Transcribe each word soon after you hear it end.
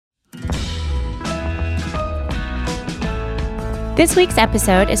This week's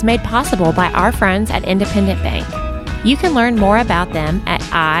episode is made possible by our friends at Independent Bank. You can learn more about them at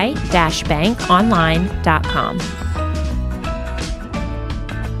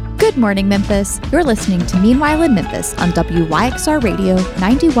i-bankonline.com. Good morning, Memphis. You're listening to Meanwhile in Memphis on WYXR Radio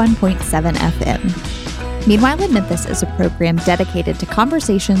 91.7 FM. Meanwhile in Memphis is a program dedicated to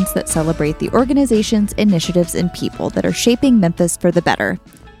conversations that celebrate the organizations, initiatives, and people that are shaping Memphis for the better.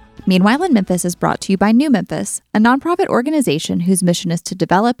 Meanwhile in Memphis is brought to you by New Memphis, a nonprofit organization whose mission is to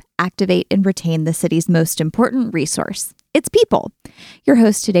develop, activate, and retain the city's most important resource, its people. Your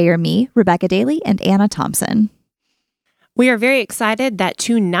hosts today are me, Rebecca Daly, and Anna Thompson. We are very excited that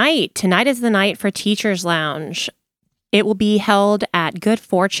tonight is the night for Teachers Lounge. It will be held at Good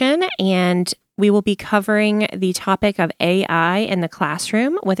Fortune, and we will be covering the topic of AI in the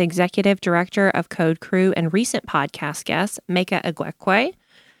classroom with Executive Director of Code Crew and recent podcast guest, Meka Egwekwe.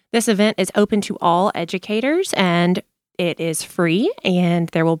 This event is open to all educators, and it is free, and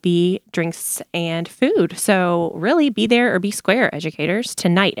there will be drinks and food. So really be there or be square, educators,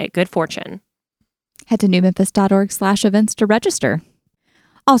 tonight at Good Fortune. Head to newmemphis.org/events to register.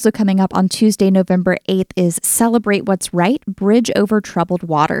 Also coming up on Tuesday, November 8th is Celebrate What's Right, Bridge Over Troubled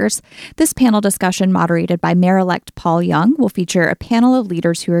Waters. This panel discussion, moderated by Mayor-elect Paul Young, will feature a panel of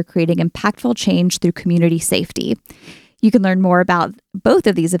leaders who are creating impactful change through community safety. You can learn more about both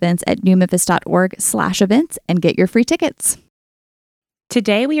of these events at newmemphis.org/events and get your free tickets.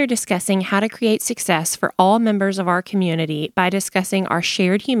 Today, we are discussing how to create success for all members of our community by discussing our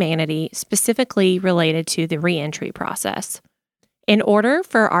shared humanity, specifically related to the reentry process. In order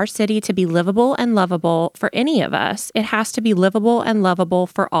for our city to be livable and lovable for any of us, it has to be livable and lovable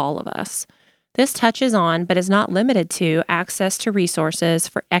for all of us. This touches on, but is not limited to, access to resources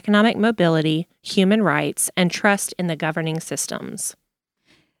for economic mobility, human rights, and trust in the governing systems.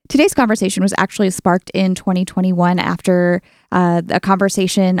 Today's conversation was actually sparked in 2021 after a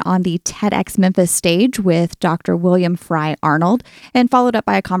conversation on the TEDx Memphis stage with Dr. William Fry Arnold, and followed up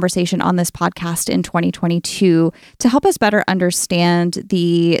by a conversation on this podcast in 2022 to help us better understand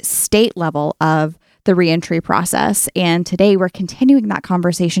the state level of the reentry process. And today we're continuing that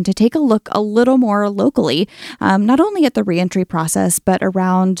conversation to take a look a little more locally, not only at the reentry process, but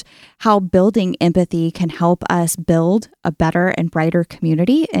around how building empathy can help us build a better and brighter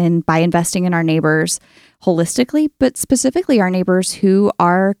community, and by investing in our neighbors holistically, but specifically our neighbors who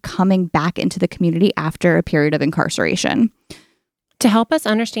are coming back into the community after a period of incarceration. To help us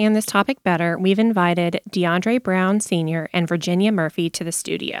understand this topic better, we've invited DeAndre Brown Sr. and Virginia Murphy to the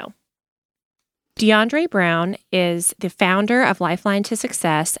studio. DeAndre Brown is the founder of Lifeline to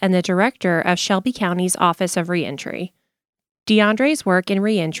Success and the director of Shelby County's Office of Reentry. DeAndre's work in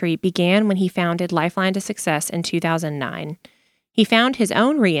reentry began when he founded Lifeline to Success in 2009. He found his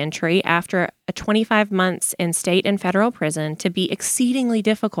own reentry after a 25 months in state and federal prison to be exceedingly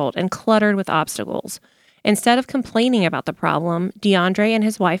difficult and cluttered with obstacles. Instead of complaining about the problem, DeAndre and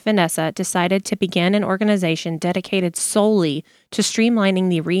his wife Vanessa decided to begin an organization dedicated solely to streamlining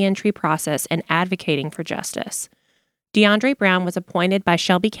the reentry process and advocating for justice. DeAndre Brown was appointed by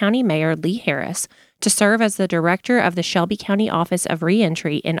Shelby County Mayor Lee Harris to serve as the director of the Shelby County Office of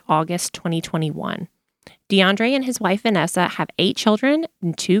Reentry in August 2021. DeAndre and his wife Vanessa have 8 children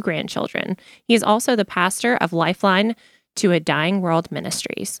and 2 grandchildren. He is also the pastor of Lifeline to a Dying World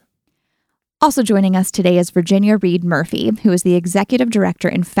Ministries. Also joining us today is Virginia Reed Murphy, who is the executive director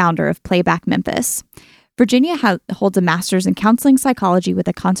and founder of Playback Memphis. Virginia holds a master's in counseling psychology with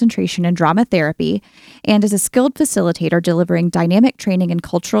a concentration in drama therapy, and is a skilled facilitator delivering dynamic training in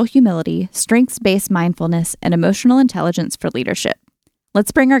cultural humility, strengths-based mindfulness, and emotional intelligence for leadership.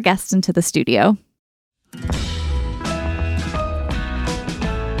 Let's bring our guests into the studio.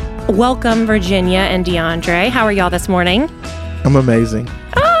 Welcome, Virginia and DeAndre. How are y'all this morning? I'm amazing.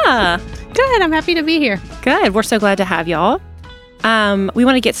 Good. I'm happy to be here. Good. We're so glad to have y'all. We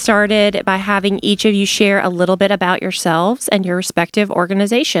want to get started by having each of you share a little bit about yourselves and your respective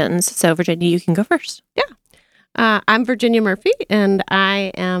organizations. So, Virginia, you can go first. Yeah. I'm Virginia Murphy, and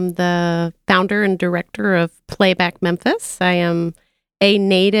I am the founder and director of Playback Memphis. I am a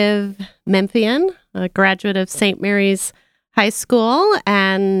native Memphian, a graduate of St. Mary's High School,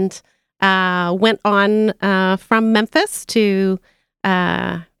 and went on from Memphis to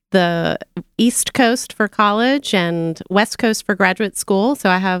the East Coast for college and West Coast for graduate school. So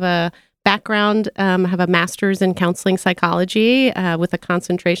I have a background, I have a master's in counseling psychology with a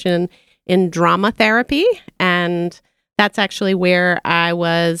concentration in drama therapy. And that's actually where I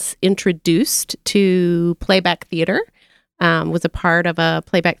was introduced to playback theater. Was a part of a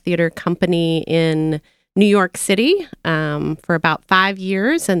playback theater company in New York City for about 5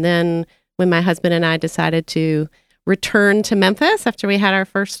 years. And then when my husband and I decided to returned to Memphis after we had our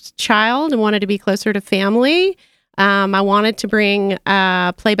first child and wanted to be closer to family. I wanted to bring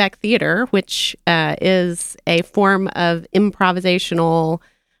playback theater, which is a form of improvisational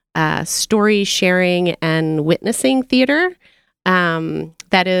story sharing and witnessing theater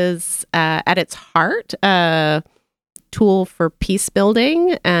that is at its heart a tool for peace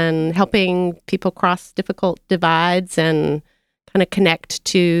building and helping people cross difficult divides and kind of connect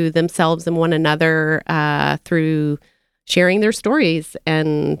to themselves and one another through sharing their stories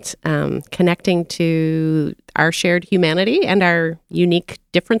and connecting to our shared humanity and our unique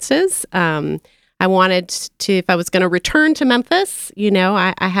differences. I wanted to, if I was going to return to Memphis,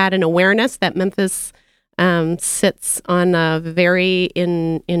 I had an awareness that Memphis sits on a very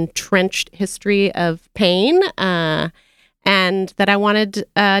entrenched history of pain, and that I wanted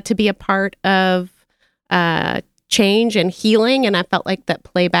to be a part of change and healing. And I felt like that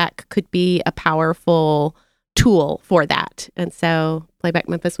playback could be a powerful tool for that. And so Playback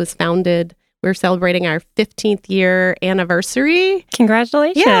Memphis was founded. We're celebrating our 15th year anniversary.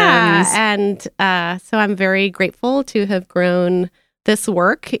 Congratulations. Yeah. And so I'm very grateful to have grown this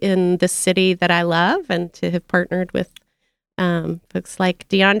work in the city that I love and to have partnered with folks like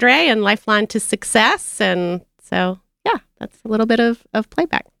DeAndre and Lifeline to Success. And so, yeah, that's a little bit of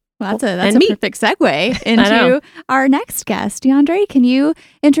Playback. Well, that's a perfect segue into our next guest. DeAndre, can you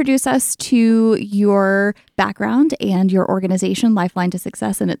introduce us to your background and your organization, Lifeline to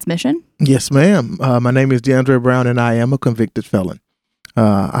Success, and its mission? Yes, ma'am. My name is DeAndre Brown, and I am a convicted felon.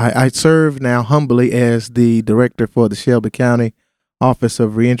 I serve now humbly as the director for the Shelby County Office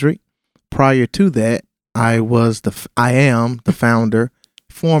of Reentry. Prior to that, I am the founder,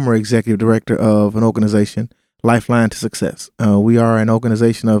 former executive director of an organization, Lifeline to Success. We are an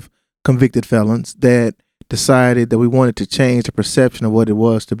organization of convicted felons that decided that we wanted to change the perception of what it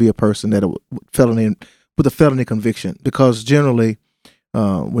was to be a person with a felony conviction. Because generally,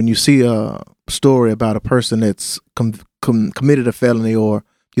 when you see a story about a person that's committed a felony, or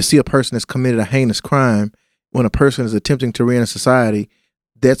you see a person that's committed a heinous crime, when a person is attempting to reenter society,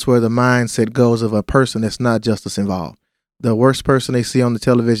 that's where the mindset goes of a person that's not justice involved. The worst person they see on the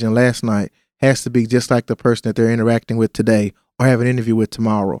television last night has to be just like the person that they're interacting with today or have an interview with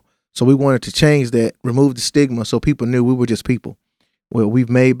tomorrow. So we wanted to change that, remove the stigma so people knew we were just people. Well, we've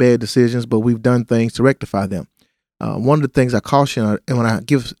made bad decisions, but we've done things to rectify them. One of the things I caution and when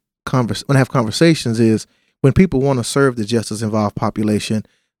I have conversations is when people want to serve the justice involved population,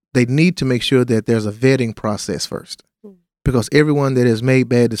 they need to make sure that there's a vetting process first. Because everyone that has made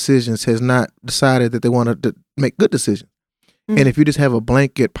bad decisions has not decided that they want to make good decisions. And if you just have a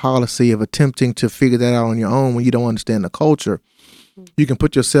blanket policy of attempting to figure that out on your own when you don't understand the culture, you can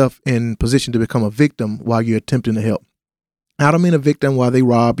put yourself in position to become a victim while you're attempting to help. I don't mean a victim while they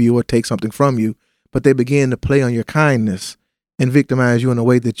rob you or take something from you, but they begin to play on your kindness and victimize you in a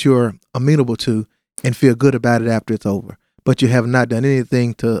way that you're amenable to and feel good about it after it's over. But you have not done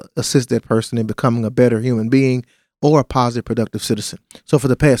anything to assist that person in becoming a better human being or a positive, productive citizen. So for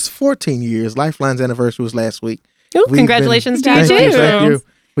the past 14 years, Lifeline's anniversary was last week. Ooh, congratulations to you too. Thank you.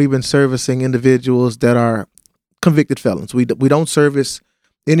 We've been servicing individuals that are convicted felons. We don't service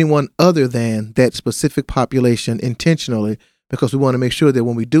anyone other than that specific population intentionally because we want to make sure that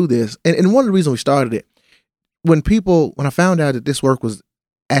when we do this, and one of the reasons we started it, when I found out that this work was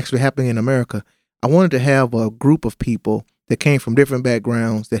actually happening in America, I wanted to have a group of people that came from different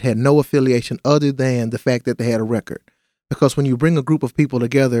backgrounds that had no affiliation other than the fact that they had a record. Because when you bring a group of people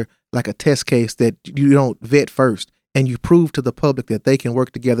together, like a test case that you don't vet first, and you prove to the public that they can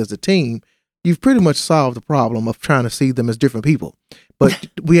work together as a team, you've pretty much solved the problem of trying to see them as different people. But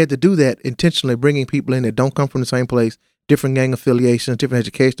we had to do that intentionally, bringing people in that don't come from the same place, different gang affiliations, different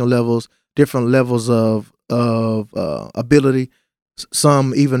educational levels, different levels of ability,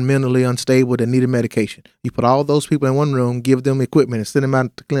 some even mentally unstable that needed medication. You put all those people in one room, give them equipment, and send them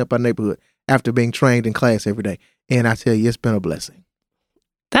out to clean up our neighborhood after being trained in class every day. And I tell you, it's been a blessing.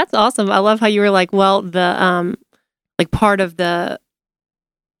 That's awesome. I love how you were like, well, the part of the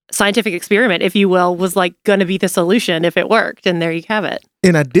scientific experiment, if you will, was like going to be the solution if it worked. And there you have it.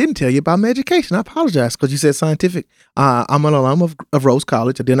 And I didn't tell you about my education. I apologize because you said scientific. I'm an alum of Rose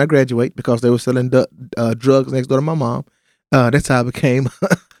College. I did not graduate because they were selling drugs next door to my mom. That's how I became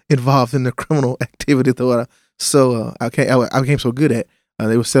involved in the criminal activity. I became so good at.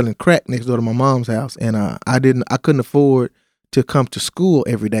 They were selling crack next door to my mom's house, and I couldn't afford to come to school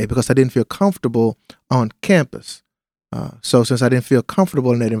every day because I didn't feel comfortable on campus. So since I didn't feel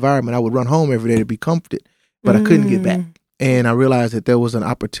comfortable in that environment, I would run home every day to be comforted, but I couldn't get back. And I realized that there was an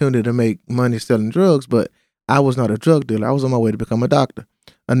opportunity to make money selling drugs, but I was not a drug dealer. I was on my way to become a doctor,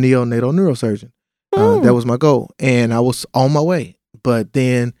 a neonatal neurosurgeon. That was my goal, and I was on my way. But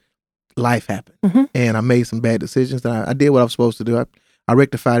then life happened, and I made some bad decisions. And I did what I was supposed to do. I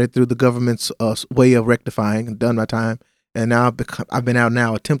rectified it through the government's way of rectifying, and done my time. And now I've been out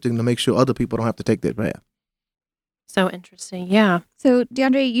now attempting to make sure other people don't have to take that path. So interesting. Yeah. So,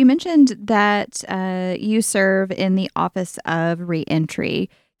 DeAndre, you mentioned that you serve in the Office of Reentry.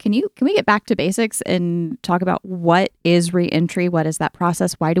 Can we get back to basics and talk about what is reentry? What is that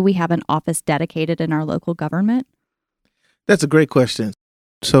process? Why do we have an office dedicated in our local government? That's a great question.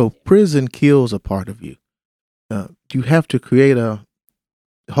 So prison kills a part of you. You have to create a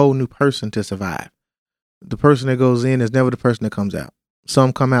whole new person to survive. The person that goes in is never the person that comes out.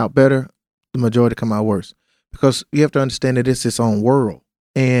 Some come out better. The majority come out worse. Because you have to understand that it's its own world.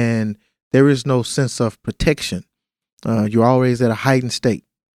 And there is no sense of protection. You're always at a heightened state.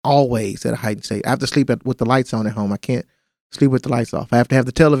 Always at a heightened state. I have to sleep with the lights on at home. I can't sleep with the lights off. I have to have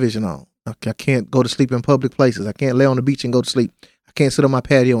the television on. I can't go to sleep in public places. I can't lay on the beach and go to sleep. I can't sit on my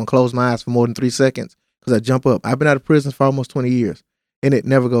patio and close my eyes for more than 3 seconds because I jump up. I've been out of prison for almost 20 years, and it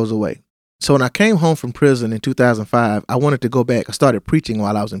never goes away. So when I came home from prison in 2005, I wanted to go back. I started preaching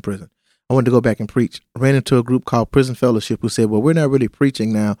while I was in prison. I wanted to go back and preach. I ran into a group called Prison Fellowship who said, well, we're not really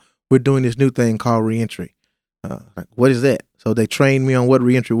preaching now. We're doing this new thing called reentry. Like, what is that? So they trained me on what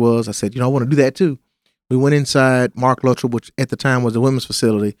reentry was. I said, I want to do that too. We went inside Mark Luttrell, which at the time was a women's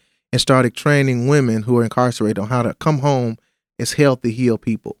facility, and started training women who are incarcerated on how to come home as healthy, healed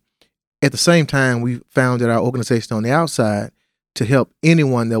people. At the same time, we founded our organization on the outside to help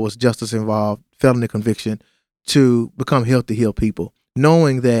anyone that was justice involved, felony conviction, to become healthy, healed people.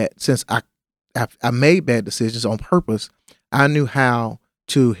 Knowing that since I made bad decisions on purpose, I knew how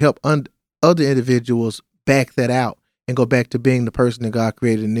to help other individuals back that out and go back to being the person that God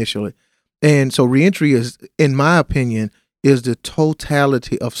created initially. And so reentry is, in my opinion, is the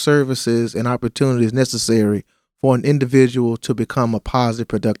totality of services and opportunities necessary for an individual to become a positive,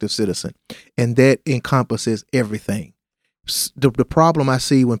 productive citizen. And that encompasses everything. The problem I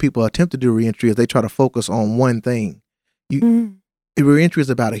see when people attempt to do reentry is they try to focus on one thing. Reentry is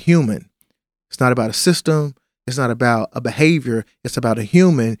about a human. It's not about a system. It's not about a behavior. It's about a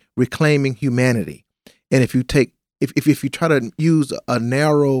human reclaiming humanity. And if you try to use a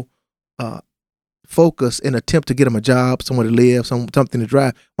narrow focus and attempt to get them a job, somewhere to live, something to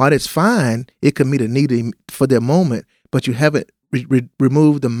drive, while that's fine, it could meet a need for their moment, but you haven't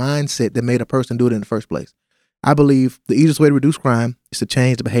removed the mindset that made a person do it in the first place. I believe the easiest way to reduce crime is to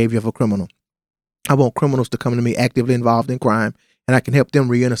change the behavior of a criminal. I want criminals to come to me actively involved in crime, and I can help them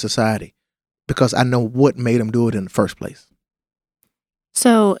reenter society because I know what made them do it in the first place.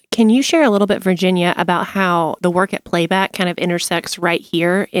 So can you share a little bit, Virginia, about how the work at Playback kind of intersects right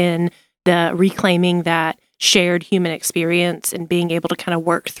here in the reclaiming that shared human experience and being able to kind of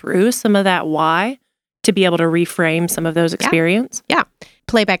work through some of that why to be able to reframe some of those experiences? Yeah.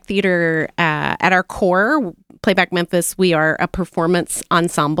 Playback Theater, at our core, Playback Memphis, we are a performance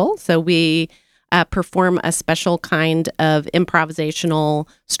ensemble. So we perform a special kind of improvisational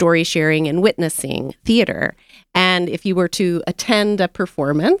story sharing and witnessing theater. And if you were to attend a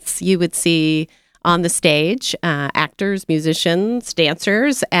performance, you would see on the stage actors, musicians,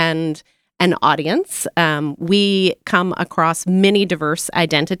 dancers, and an audience. We come across many diverse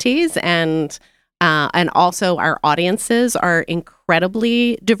identities, and also our audiences are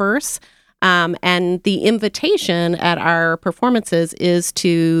incredibly diverse. And the invitation at our performances is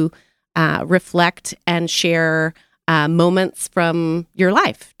to reflect and share moments from your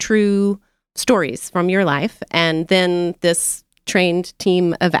life, true stories from your life. And then this trained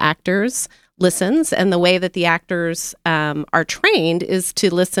team of actors listens. And the way that the actors are trained is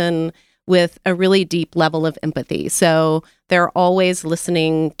to listen with a really deep level of empathy. So they're always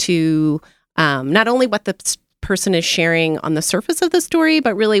listening to not only what the person is sharing on the surface of the story,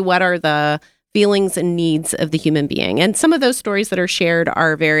 but really what are the feelings and needs of the human being. And some of those stories that are shared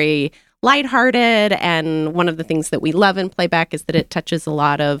are very lighthearted. And one of the things that we love in Playback is that it touches a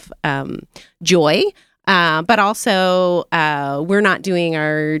lot of joy. But also, we're not doing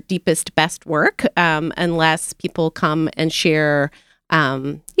our deepest, best work unless people come and share,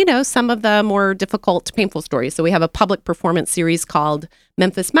 some of the more difficult, painful stories. So we have a public performance series called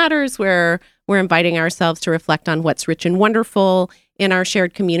Memphis Matters, where we're inviting ourselves to reflect on what's rich and wonderful in our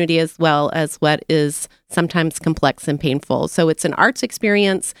shared community, as well as what is sometimes complex and painful. So it's an arts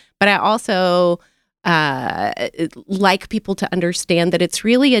experience, but I also like people to understand that it's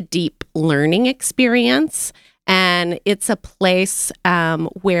really a deep learning experience, and it's a place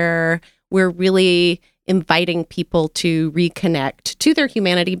where we're really inviting people to reconnect to their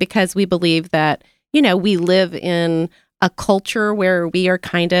humanity, because we believe that, we live in a culture where we are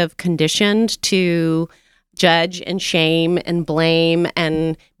kind of conditioned to judge and shame and blame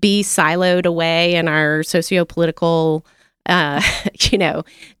and be siloed away in our socio-political,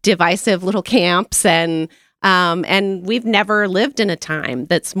 divisive little camps. And we've never lived in a time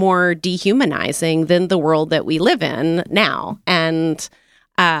that's more dehumanizing than the world that we live in now. And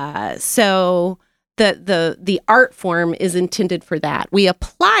so the art form is intended for that. We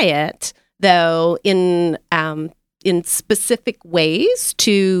apply it, though, in specific ways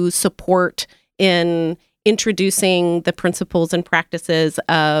to support in introducing the principles and practices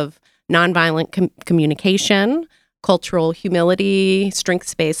of nonviolent communication, cultural humility,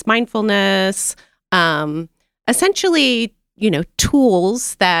 strengths-based mindfulness, essentially,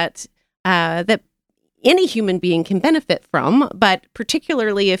 tools that any human being can benefit from, but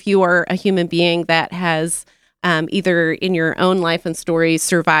particularly if you are a human being that has either in your own life and story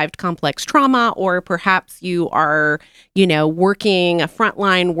survived complex trauma, or perhaps you are, working a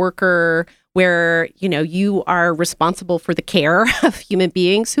frontline worker where, you are responsible for the care of human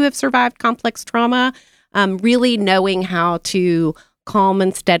beings who have survived complex trauma, really knowing how to calm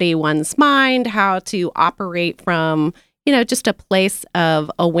and steady one's mind, how to operate from, just a place of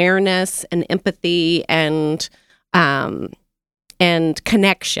awareness and empathy and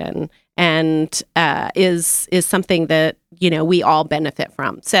connection, and is something that, we all benefit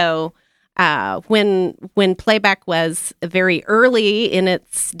from. So when Playback was very early in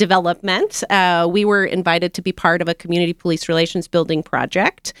its development, we were invited to be part of a community police relations building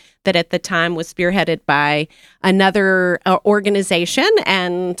project that at the time was spearheaded by another organization.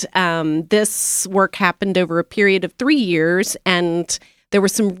 And this work happened over a period of 3 years. And there were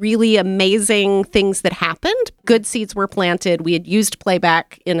some really amazing things that happened. Good seeds were planted. We had used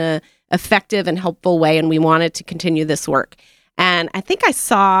Playback in an effective and helpful way, and we wanted to continue this work. And I think I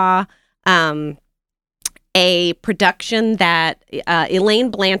saw a production that Elaine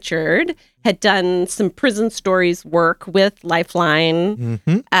Blanchard had done some prison stories work with Lifeline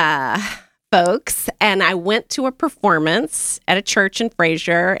folks, and I went to a performance at a church in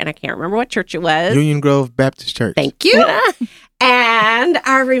Fraser, and I can't remember what church it was. Union Grove Baptist Church. Thank you. And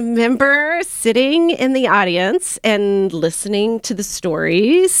I remember sitting in the audience and listening to the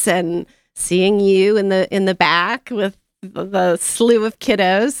stories and seeing you in the back with the slew of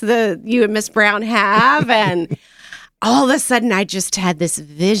kiddos that you and Miss Brown have. And all of a sudden I just had this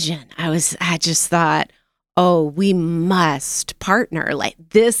vision. I just thought, oh, we must partner. Like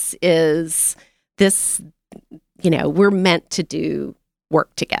we're meant to do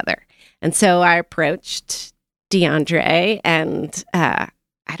work together. And so I approached DeAndre and I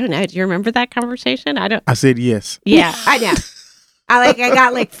don't know. Do you remember that conversation? I said yes. Yeah, I know. I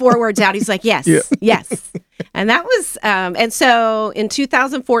got 4 words out. He's like, yes, yes. And that was, and so in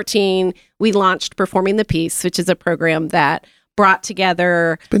 2014, we launched Performing the Peace, which is a program that brought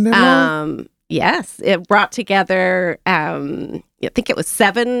together, yes, it brought together, I think it was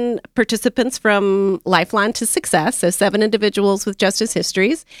 7 participants from Lifeline to Success, so 7 individuals with justice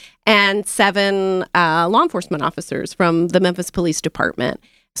histories, and 7 law enforcement officers from the Memphis Police Department.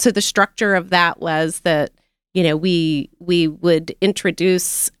 So the structure of that was that, we would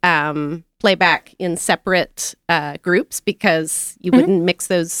introduce Playback in separate groups because you wouldn't mix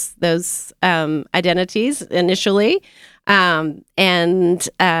those identities initially, and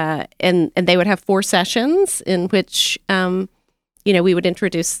they would have 4 sessions in which we would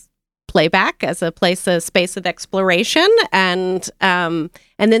introduce Playback as a space of exploration, and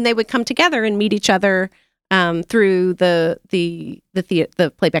then they would come together and meet each other through the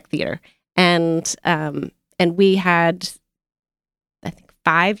Playback Theater, and we had, I think,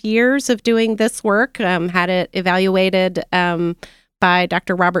 5 years of doing this work, had it evaluated by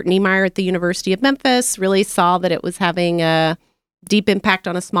Dr. Robert Niemeyer at the University of Memphis, really saw that it was having a deep impact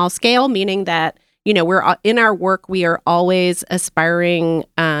on a small scale, meaning that, we're in our work, we are always aspiring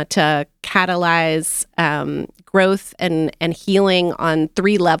to catalyze growth and healing on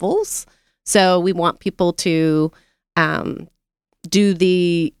 3 levels. So we want people to do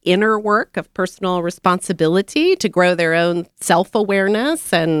the inner work of personal responsibility to grow their own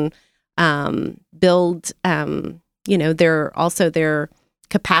self-awareness and build, their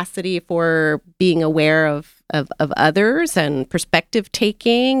capacity for being aware of others and perspective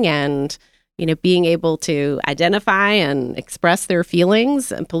taking and, being able to identify and express their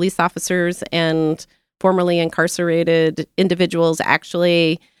feelings. And police officers and formerly incarcerated individuals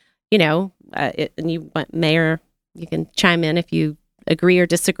actually, Mayor, you can chime in if you agree or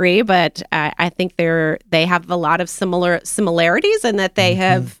disagree, but I think they have a lot of similarities in that they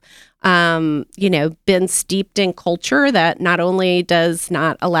have, been steeped in culture that not only does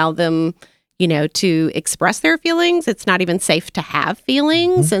not allow them, to express their feelings. It's not even safe to have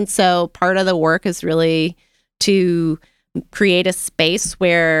feelings. Mm-hmm. And so part of the work is really to create a space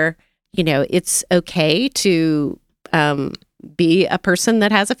where, it's okay to be a person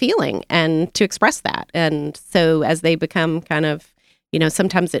that has a feeling and to express that. And so as they become kind of,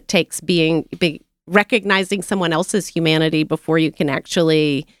 sometimes it takes recognizing someone else's humanity before you can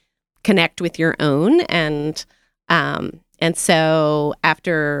actually connect with your own. And so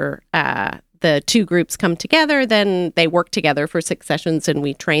after the two groups come together, then they work together for 6 sessions, and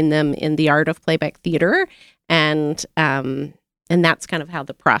we train them in the art of playback theater. And that's kind of how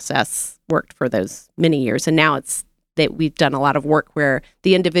the process worked for those many years. And now it's that we've done a lot of work where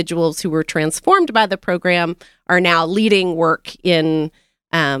the individuals who were transformed by the program are now leading work in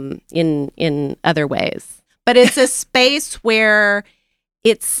other ways. But it's a space where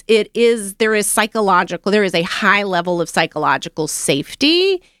there is a high level of psychological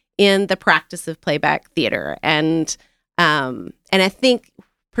safety in the practice of playback theater. And I think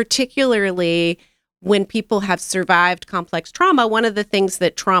particularly when people have survived complex trauma, one of the things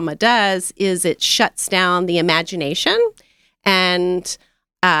that trauma does is it shuts down the imagination, and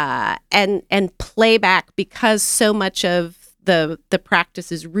playback, because so much of the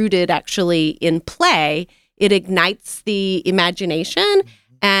practice is rooted actually in play. It ignites the imagination,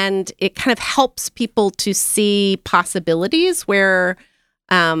 and it kind of helps people to see possibilities where,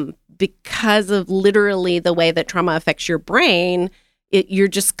 because of literally the way that trauma affects your brain, you're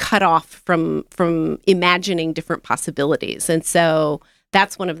just cut off from imagining different possibilities. And so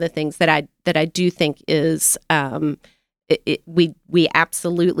that's one of the things that I do think is we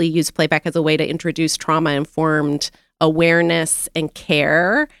absolutely use playback as a way to introduce trauma-informed awareness and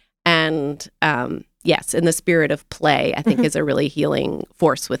care. And yes, in the spirit of play, I think is a really healing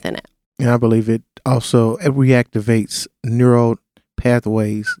force within it. And I believe it also reactivates neural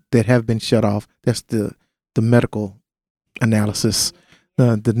pathways that have been shut off. That's the medical analysis.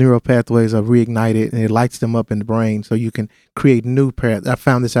 The neural pathways are reignited, and it lights them up in the brain, so you can create new paths. I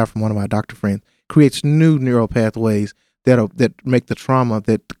found this out from one of my doctor friends. Creates new neural pathways that make the trauma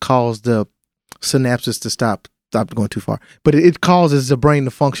that cause the synapses to stop going too far. But it causes the brain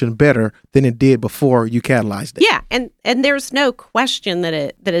to function better than it did before you catalyzed it. Yeah, and there's no question that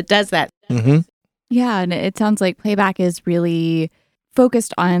it does that. Mm-hmm. Yeah, and it sounds like playback is really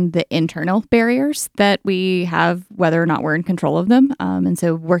focused on the internal barriers that we have, whether or not we're in control of them. And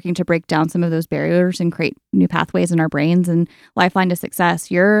so working to break down some of those barriers and create new pathways in our brains. And Lifeline to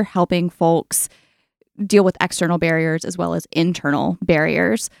Success, you're helping folks deal with external barriers as well as internal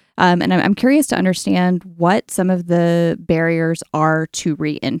barriers. And I'm curious to understand what some of the barriers are to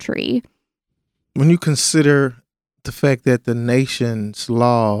reentry. When you consider the fact that the nation's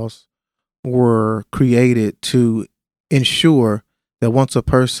laws were created to ensure that once a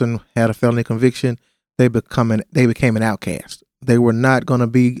person had a felony conviction, they became an outcast. They were not going to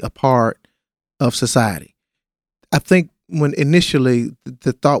be a part of society. I think when initially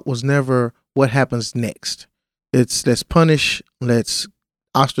the thought was never what happens next. It's let's punish, let's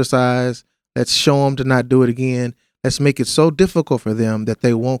ostracize, let's show them to not do it again. Let's make it so difficult for them that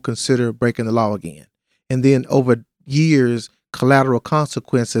they won't consider breaking the law again. And then over years, collateral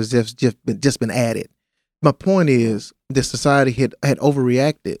consequences have just been added. My point is, the society had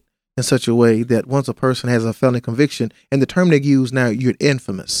overreacted in such a way that once a person has a felony conviction, and the term they use now, you're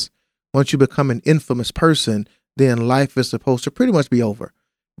infamous. Once you become an infamous person, then life is supposed to pretty much be over.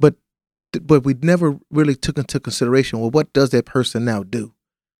 But we never really took into consideration, well, what does that person now do?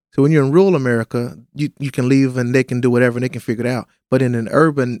 So when you're in rural America, you can leave and they can do whatever and they can figure it out. But in an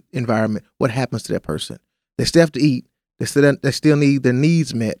urban environment, what happens to that person? They still have to eat. They still need their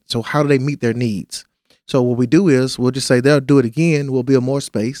needs met. So how do they meet their needs? So what we do is we'll just say they'll do it again. We'll build more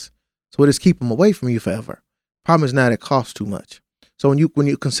space. So we'll just keep them away from you forever. Problem is now it costs too much. So when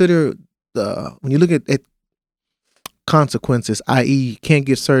you consider when you look at consequences, i.e. you can't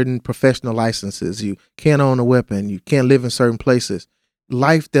get certain professional licenses, you can't own a weapon, you can't live in certain places,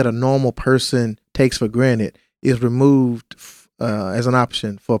 life that a normal person takes for granted is removed as an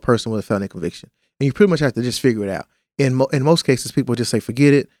option for a person with a felony conviction. And you pretty much have to just figure it out. In most cases, people just say,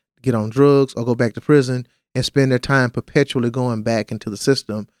 forget it, get on drugs or go back to prison and spend their time perpetually going back into the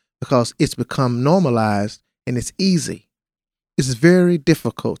system because it's become normalized and it's easy. It's very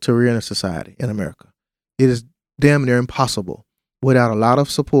difficult to reenter society in America. It is damn near impossible without a lot of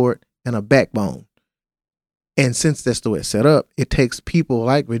support and a backbone. And since that's the way it's set up, it takes people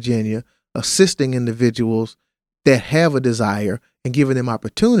like Virginia assisting individuals that have a desire and giving them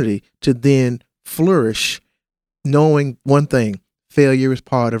opportunity to then flourish, knowing one thing, failure is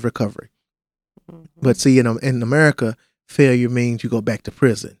part of recovery. But see, in America, failure means you go back to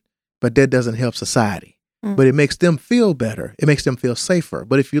prison. but that doesn't help society. But it makes them feel better. It makes them feel safer.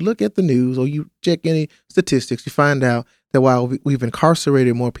 But if you look at the news or you check any statistics, you find out that while we've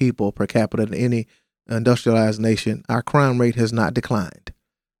incarcerated more people per capita than any industrialized nation, our crime rate has not declined.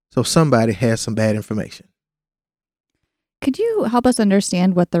 So somebody has some bad information. Could you help us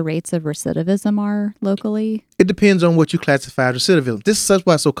understand what the rates of recidivism are locally? It depends on what you classify as recidivism. That's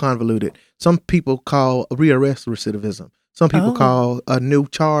why it's so convoluted. Some people call rearrest recidivism. Some people call a new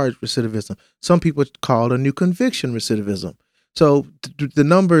charge recidivism. Some people call a new conviction recidivism. So the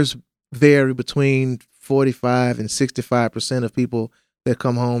numbers vary between 45 and 65% of people that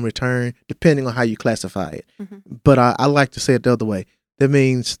come home return, depending on how you classify it. But I like to say it the other way. That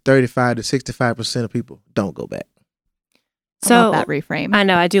means 35 to 65% of people don't go back. I love that reframe. I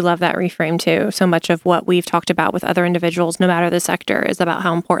know, I do love that reframe too. So much of what we've talked about with other individuals, no matter the sector, is about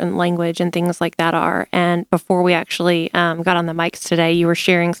how important language and things like that are. And before we actually got on the mics today, you were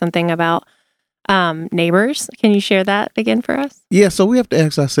sharing something about neighbors. Can you share that again for us? Yeah, so we have to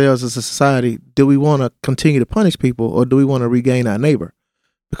ask ourselves as a society, do we want to continue to punish people or do we want to regain our neighbor?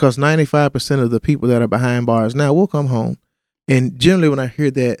 Because 95% of the people that are behind bars now will come home. And generally when I hear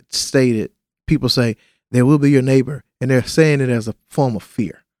that stated, people say, there will be your neighbor. And they're saying it as a form of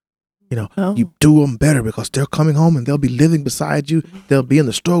fear. You know, you do them better because they're coming home and they'll be living beside you. They'll be in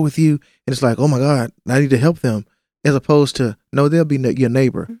the store with you. And it's like, oh my God, I need to help them. As opposed to, no, they'll be your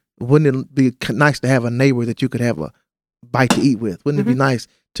neighbor. Wouldn't it be nice to have a neighbor that you could have a bite to eat with? Wouldn't it be nice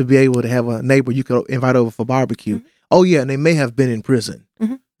to be able to have a neighbor you could invite over for barbecue? Oh yeah, and they may have been in prison.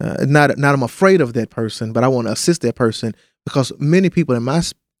 Not I'm afraid of that person, but I want to assist that person because many people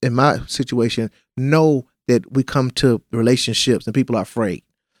in my situation know that we come to relationships and people are afraid.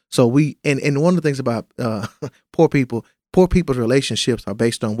 So and one of the things about poor people's relationships are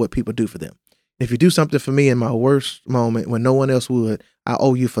based on what people do for them. If you do something for me in my worst moment when no one else would, I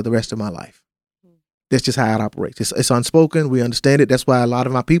owe you for the rest of my life. That's just how it operates. It's unspoken. We understand it. That's why a lot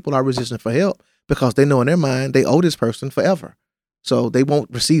of my people are resistant for help because they know in their mind they owe this person forever. So they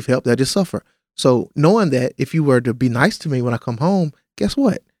won't receive help. They'll just suffer. So knowing that if you were to be nice to me when I come home, guess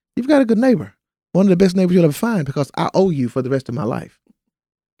what? You've got a good neighbor. One of the best neighbors you'll ever find because I owe you for the rest of my life.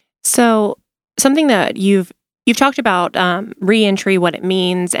 So something that you've talked about reentry, what it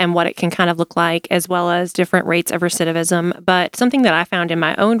means and what it can kind of look like, as well as different rates of recidivism. But something that I found in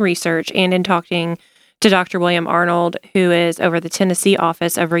my own research and in talking to Dr. William Arnold, who is over the Tennessee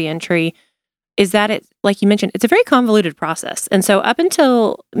Office of Reentry, is that it, like you mentioned, it's a very convoluted process. And so up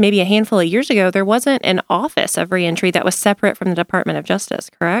until maybe a handful of years ago, there wasn't an office of reentry that was separate from the Department of Justice,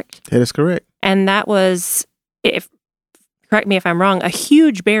 correct? That is correct. And that was, correct me if I'm wrong, a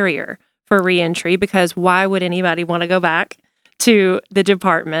huge barrier for reentry because why would anybody want to go back to the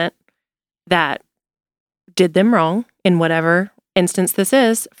department that did them wrong in whatever instance this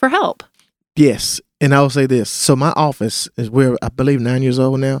is for help? Yes. And I will say this. So my office is we're, I believe, 9 years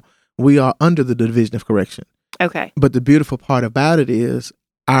old now. We are under the Division of Correction. Okay. But the beautiful part about it is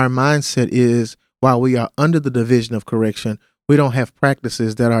our mindset is while we are under the Division of Correction, we don't have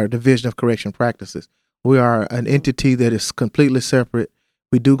practices that are Division of Correction practices. We are an entity that is completely separate.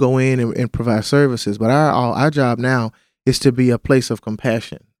 We do go in and provide services, but our job now is to be a place of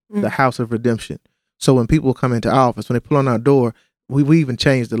compassion, the house of redemption. So when people come into our office, when they pull on our door, we even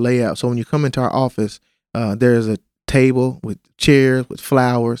change the layout. So when you come into our office, there's a table with chairs, with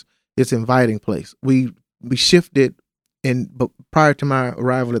flowers. It's an inviting place. We shifted, but prior to my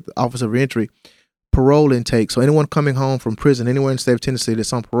arrival at the Office of Reentry, parole intake. So anyone coming home from prison, anywhere in the state of Tennessee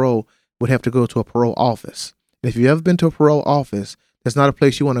that's on parole would have to go to a parole office. And if you've ever been to a parole office, that's not a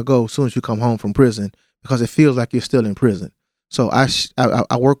place you want to go as soon as you come home from prison because it feels like you're still in prison. So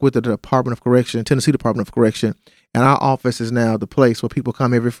I work with the Department of Correction, Tennessee Department of Correction, and our office is now the place where people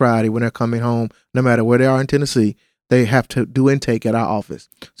come every Friday when they're coming home, no matter where they are in Tennessee. They have to do intake at our office.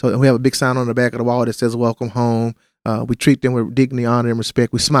 So we have a big sign on the back of the wall that says, welcome home. We treat them with dignity, honor, and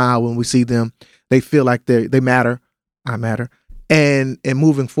respect. We smile when we see them. They feel like they matter. I matter. And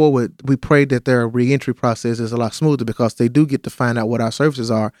moving forward, we pray that their reentry process is a lot smoother because they do get to find out what our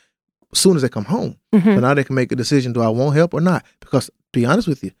services are as soon as they come home. So now they can make a decision, do I want help or not? Because to be honest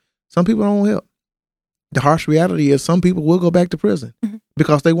with you, some people don't want help. The harsh reality is some people will go back to prison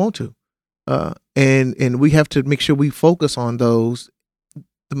because they want to. And we have to make sure we focus on those.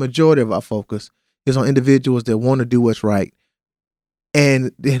 The majority of our focus is on individuals that want to do what's right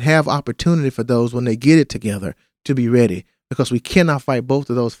and have opportunity for those when they get it together to be ready because we cannot fight both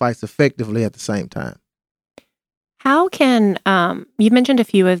of those fights effectively at the same time. How can, you mentioned a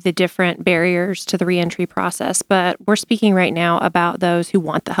few of the different barriers to the reentry process, but we're speaking right now about those who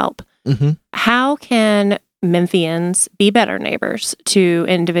want the help. How can Memphians be better neighbors to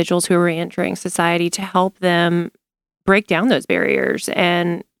individuals who are reentering society to help them break down those barriers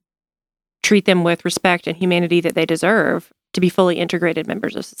and treat them with respect and humanity that they deserve to be fully integrated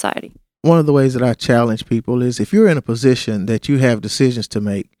members of society? One of the ways that I challenge people is if you're in a position that you have decisions to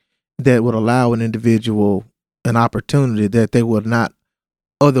make that would allow an individual an opportunity that they would not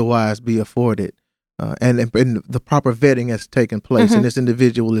otherwise be afforded, and the proper vetting has taken place, and this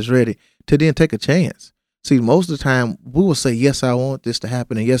individual is ready to then take a chance. See, most of the time we will say, yes, I want this to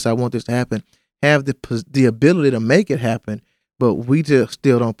happen, and yes, I want this to happen, have the ability to make it happen, but we just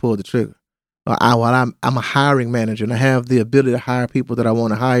still don't pull the trigger. I'm a hiring manager, and I have the ability to hire people that I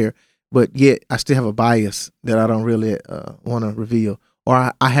want to hire, but yet I still have a bias that I don't really want to reveal.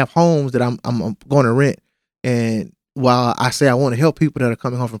 Or I have homes that I'm going to rent, and while I say I want to help people that are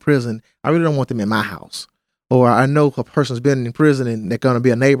coming home from prison, I really don't want them in my house. Or I know a person's been in prison and they're going to be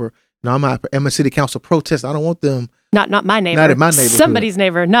a neighbor. No, I'm a city council protest. I don't want them. Not my neighbor. Not in my neighborhood. Somebody's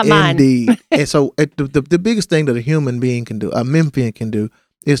neighbor, not mine. Indeed. And so the biggest thing that a human being can do, a Memphian can do,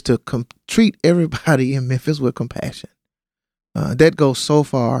 is to treat everybody in Memphis with compassion. That goes so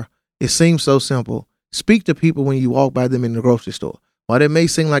far. It seems so simple. Speak to people when you walk by them in the grocery store. While that may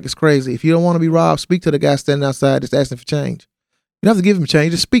seem like it's crazy, if you don't want to be robbed, speak to the guy standing outside that's asking for change. You don't have to give him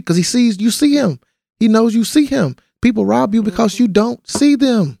change. Just speak because he sees you see him. He knows you see him. People rob you because you don't see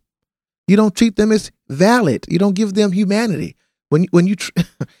them. You don't treat them as valid. You don't give them humanity. When you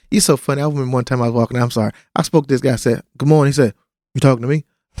you're so funny. I remember one time I was walking. I'm sorry. I spoke to this guy. I said, "Good morning." He said, "You talking to me?"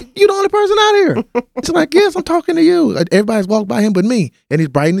 You the only person out here. He's like, "Yes, I'm talking to you." Everybody's walked by him but me, and he's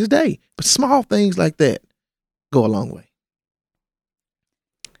brightening his day. But small things like that go a long way.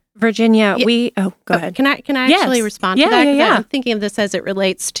 Virginia, go ahead. Can I actually respond to that? Yeah. I'm thinking of this as it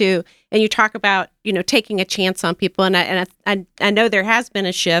relates to, and you talk about, taking a chance on people, and I know there has been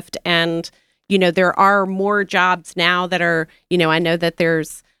a shift, and there are more jobs now that are, I know that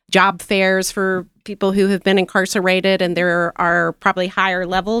there's job fairs for people who have been incarcerated, and there are probably higher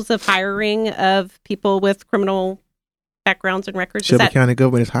levels of hiring of people with criminal backgrounds and records. Shelby County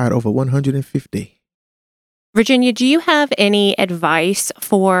government has hired over 150. Virginia, do you have any advice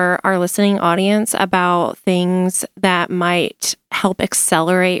for our listening audience about things that might help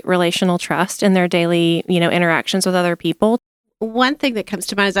accelerate relational trust in their daily, interactions with other people? One thing that comes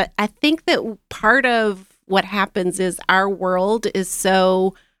to mind is I think that part of what happens is our world is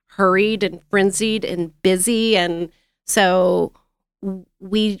so hurried and frenzied and busy, and so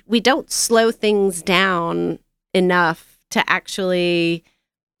we don't slow things down enough to actually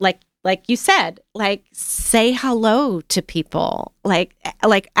like you said, say hello to people, like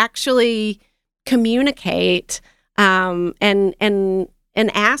actually communicate, and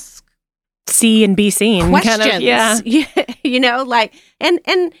ask, see and be seen questions, kind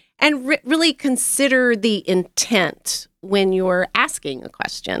of, and really consider the intent when you're asking a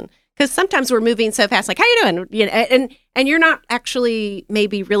question. Because sometimes we're moving so fast, like, how you doing? And you're not actually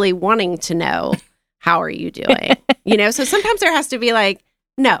maybe really wanting to know, how are you doing? So sometimes there has to be like,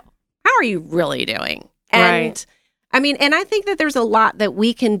 no, how are you really doing? And right. And I think that there's a lot that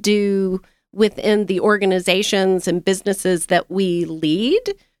we can do within the organizations and businesses that we lead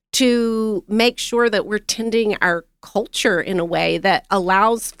to make sure that we're tending our culture in a way that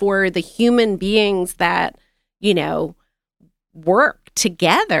allows for the human beings that, work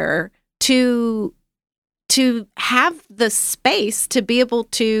together to have the space to be able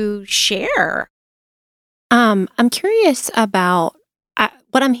to share. I'm curious about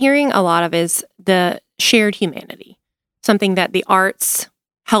what I'm hearing a lot of is the shared humanity, something that the arts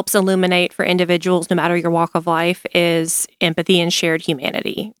helps illuminate for individuals, no matter your walk of life, is empathy and shared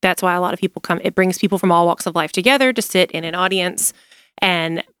humanity. That's why a lot of people come. It brings people from all walks of life together to sit in an audience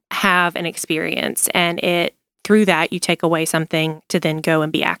and have an experience. And through that, you take away something to then go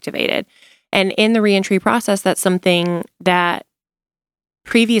and be activated. And in the reentry process, that's something that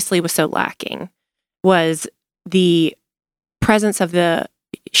previously was so lacking, was the presence of the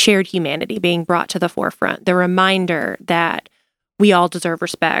shared humanity being brought to the forefront, the reminder that we all deserve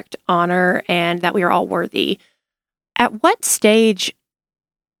respect, honor, and that we are all worthy. At what stage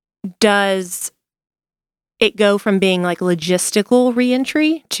does it go from being like logistical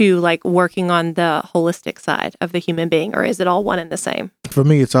reentry to like working on the holistic side of the human being, or is it all one and the same? For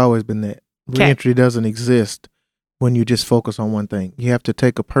me, it's always been that. Okay. Reentry doesn't exist when you just focus on one thing. You have to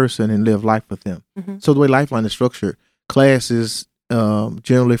take a person and live life with them. Mm-hmm. So the way Lifeline is structured, class is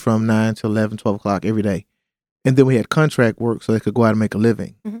generally from 9 to 11, 12 o'clock every day. And then we had contract work so they could go out and make a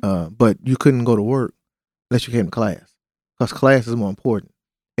living. Mm-hmm. But you couldn't go to work unless you came to class, because class is more important.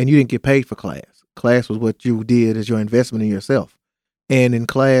 And you didn't get paid for class. Class was what you did as your investment in yourself. And in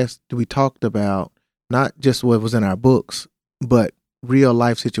class, we talked about not just what was in our books, but real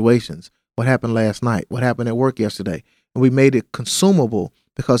life situations. What happened last night? What happened at work yesterday? And we made it consumable,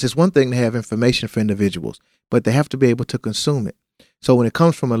 because it's one thing to have information for individuals, but they have to be able to consume it. So when it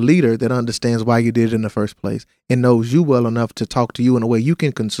comes from a leader that understands why you did it in the first place and knows you well enough to talk to you in a way you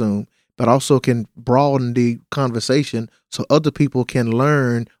can consume, but also can broaden the conversation so other people can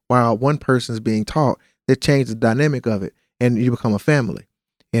learn while one person is being taught, that changes the dynamic of it, and you become a family.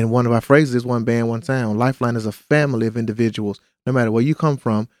 And one of our phrases is one band, one sound. Lifeline is a family of individuals. No matter where you come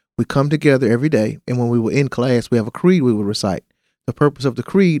from, we come together every day, and when we were in class, we have a creed we would recite. The purpose of the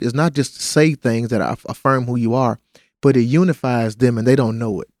creed is not just to say things that affirm who you are, but it unifies them and they don't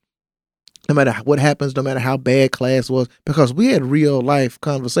know it. No matter what happens, no matter how bad class was, because we had real life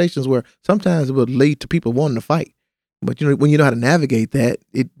conversations where sometimes it would lead to people wanting to fight. But when you know how to navigate that,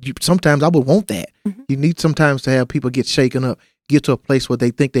 sometimes I would want that. Mm-hmm. You need sometimes to have people get shaken up, get to a place where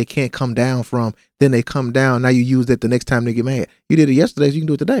they think they can't come down from, then they come down. Now you use that the next time they get mad. You did it yesterday, so you can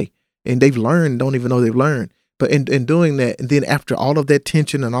do it today. And they've learned, don't even know they've learned. But in doing that, and then after all of that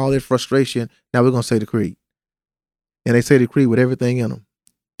tension and all that frustration, now we're going to say the creed. And they say the creed with everything in them.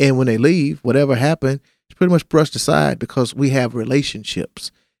 And when they leave, whatever happened, it's pretty much brushed aside, because we have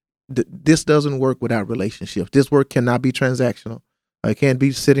relationships. This doesn't work without relationships. This work cannot be transactional. It can't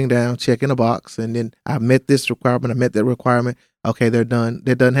be sitting down, checking a box, and then I met this requirement, I met that requirement. Okay, they're done.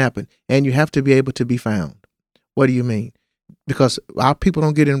 That doesn't happen. And you have to be able to be found. What do you mean? Because our people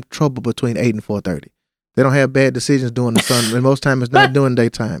don't get in trouble between 8 and 4:30. They don't have bad decisions during the sun. And most time it's not during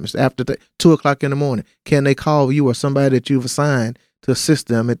daytime. It's after 2 o'clock in the morning. Can they call you or somebody that you've assigned to assist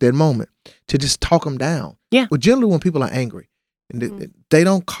them at that moment, to just talk them down? Yeah. Well, generally when people are angry, and they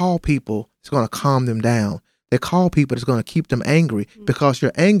don't call people that's going to calm them down. They call people that's going to keep them angry, because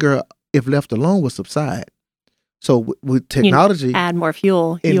your anger, if left alone, will subside. So with technology, you add more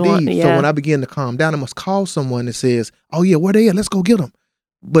fuel. Indeed. So when I begin to calm down, I must call someone that says, "Oh yeah, where they at? Let's go get them."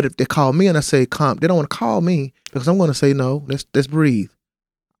 But if they call me and I say calm, they don't want to call me, because I'm going to say no. Let's breathe.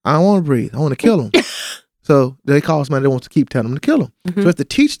 I don't want to breathe. I want to kill them. So they call somebody that wants to keep telling them to kill them. Mm-hmm. So I have to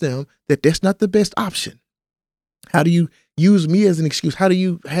teach them that that's not the best option. How do you use me as an excuse? How do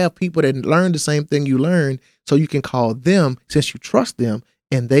you have people that learn the same thing you learn, so you can call them, since you trust them,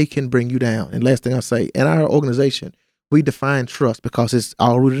 and they can bring you down? And last thing I say, in our organization, we define trust, because it's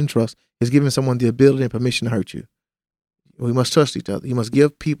all rooted in trust. It's giving someone the ability and permission to hurt you. We must trust each other. You must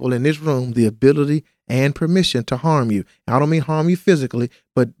give people in this room the ability and permission to harm you. I don't mean harm you physically,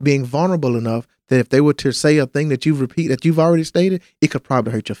 but being vulnerable enough that if they were to say a thing that you've already stated, it could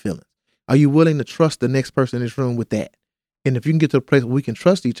probably hurt your feelings. Are you willing to trust the next person in this room with that? And if you can get to a place where we can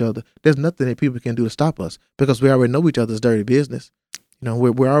trust each other, there's nothing that people can do to stop us, because we already know each other's dirty business.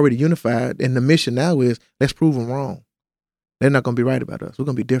 We're already unified, and the mission now is, let's prove them wrong. They're not going to be right about us. We're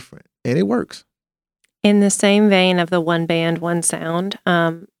going to be different, and it works. In the same vein of the one band, one sound,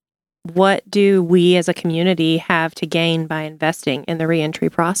 what do we as a community have to gain by investing in the reentry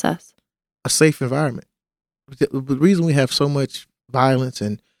process? A safe environment. The reason we have so much violence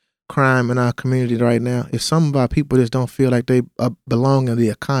and crime in our community right now is some of our people just don't feel like they belong in the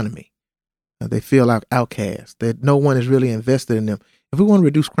economy. They feel like outcasts, that no one is really invested in them. If we want to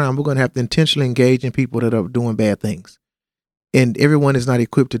reduce crime, we're going to have to intentionally engage in people that are doing bad things. And everyone is not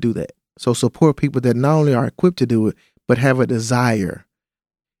equipped to do that. So support people that not only are equipped to do it, but have a desire.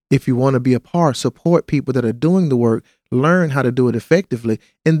 If you want to be a part, support people that are doing the work, learn how to do it effectively,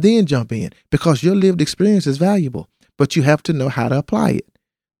 and then jump in, because your lived experience is valuable, but you have to know how to apply it.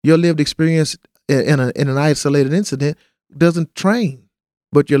 Your lived experience in an isolated incident doesn't train,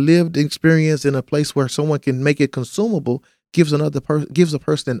 but your lived experience in a place where someone can make it consumable gives a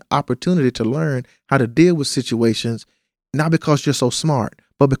person an opportunity to learn how to deal with situations, not because you're so smart,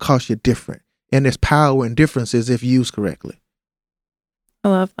 but because you're different. And there's power in differences if used correctly. I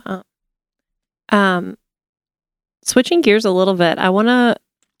love that. Switching gears a little bit, I want to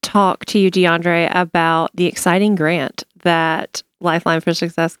talk to you, DeAndre, about the exciting grant that Lifeline for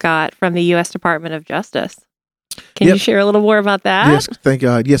Success got from the U.S. Department of Justice. Can you share a little more about that? Yes, thank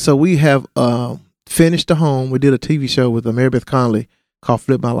God. Yes, so we have finished the home. We did a TV show with Mary Beth Conley called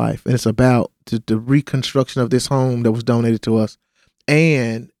Flip My Life, and it's about the reconstruction of this home that was donated to us,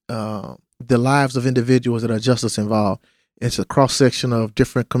 and the lives of individuals that are justice involved. It's a cross-section of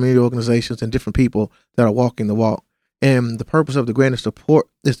different community organizations and different people that are walking the walk. And the purpose of the grant is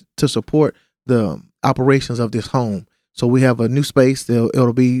to support the operations of this home. So we have a new space.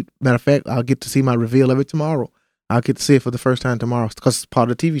 It'll be, matter of fact, I'll get to see my reveal of it tomorrow. I'll get to see it for the first time tomorrow because it's part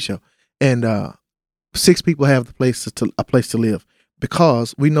of the TV show. And 6 people have a place to live,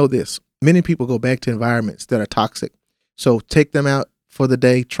 because we know this. Many people go back to environments that are toxic. So take them out for the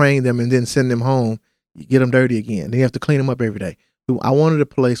day, train them, and then send them home You get them dirty again. Then you have to clean them up every day. I wanted a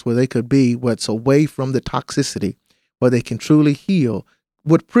place where they could be what's away from the toxicity, where they can truly heal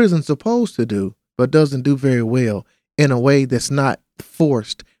what prison's supposed to do, but doesn't do very well in a way that's not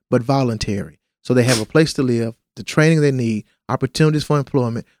forced, but voluntary. So they have a place to live, the training they need, opportunities for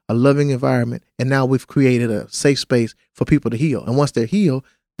employment, a loving environment, and now we've created a safe space for people to heal. And once they're healed,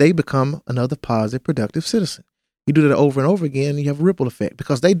 they become another positive, productive citizen. You do that over and over again, and you have a ripple effect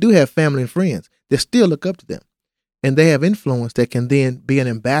because they do have family and friends that still look up to them. And they have influence that can then be an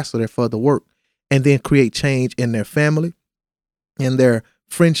ambassador for the work and then create change in their family, in their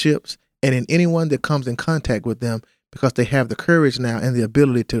friendships, and in anyone that comes in contact with them because they have the courage now and the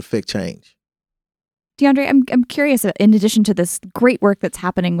ability to affect change. DeAndre, I'm curious, in addition to this great work that's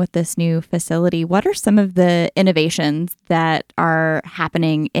happening with this new facility, what are some of the innovations that are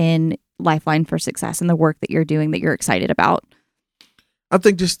happening in Lifeline for Success and the work that you're doing that you're excited about? I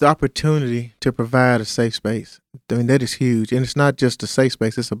think just the opportunity to provide a safe space. I mean, that is huge. And it's not just a safe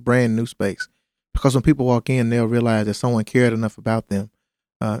space, it's a brand new space. Because when people walk in, they'll realize that someone cared enough about them.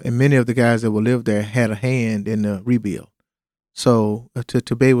 And many of the guys that will live there had a hand in the rebuild. So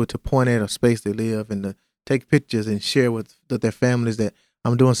to be able to point at a space they live and to take pictures and share with their families that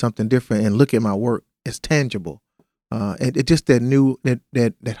I'm doing something different and look at my work, it's tangible. It just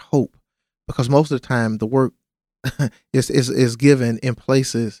that hope. Because most of the time the work is given in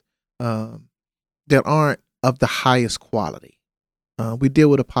places that aren't of the highest quality. We deal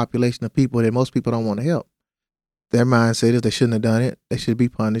with a population of people that most people don't want to help. Their mindset is they shouldn't have done it. They should be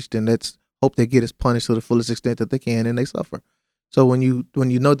punished, and let's hope they get as punished to the fullest extent that they can, and they suffer. So when you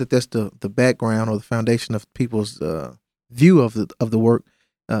know that that's the background or the foundation of people's view of the work,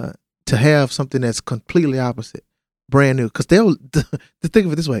 to have something that's completely opposite, brand new, because to think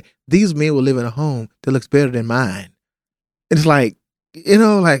of it this way, these men will live in a home that looks better than mine. And it's like,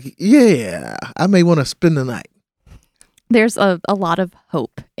 yeah, I may want to spend the night. There's a lot of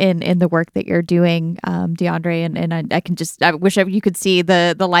hope in the work that you're doing, DeAndre, and I wish you could see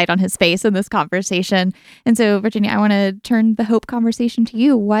the light on his face in this conversation. And so, Virginia, I want to turn the hope conversation to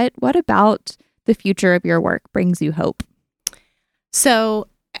you. What about the future of your work brings you hope? So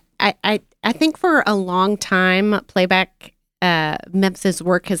I think for a long time, Playback Memphis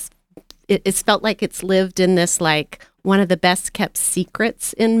work it's felt like it's lived in this like one of the best kept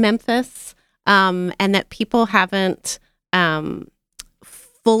secrets in Memphis, and that people haven't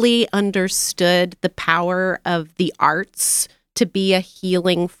fully understood the power of the arts to be a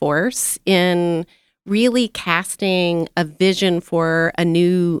healing force in really casting a vision for a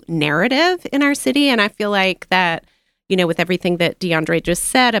new narrative in our city. And I feel like that, with everything that DeAndre just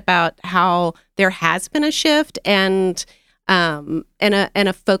said about how there has been a shift and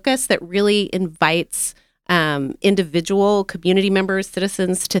a focus that really invites individual community members,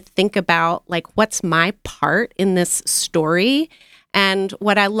 citizens to think about like, what's my part in this story? And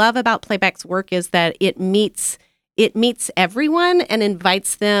what I love about Playback's work is that it meets everyone and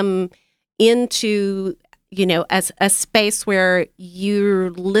invites them into, as a space where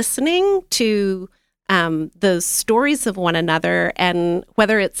you're listening to the stories of one another, and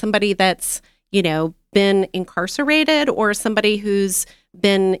whether it's somebody that's, been incarcerated or somebody who's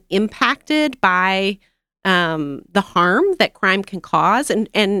been impacted by the harm that crime can cause,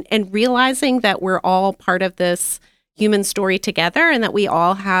 and realizing that we're all part of this human story together and that we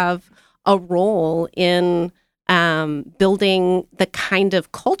all have a role in building the kind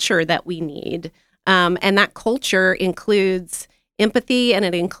of culture that we need. And that culture includes empathy, and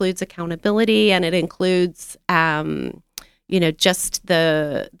it includes accountability, and it includes, just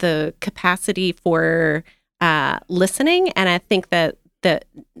the capacity for listening. And I think that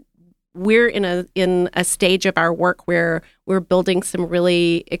we're in a stage of our work where we're building some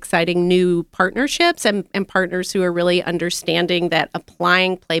really exciting new partnerships and partners who are really understanding that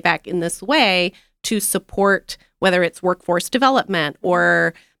applying Playback in this way to support whether it's workforce development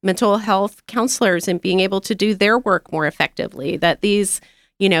or mental health counselors and being able to do their work more effectively, that these,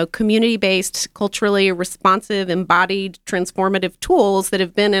 community-based, culturally responsive, embodied, transformative tools that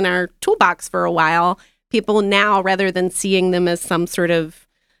have been in our toolbox for a while, people now, rather than seeing them as some sort of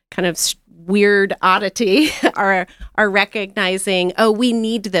kind of weird oddity, are recognizing, oh, we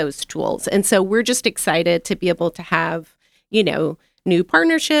need those tools. And so we're just excited to be able to have, new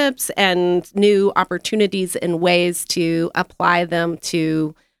partnerships and new opportunities and ways to apply them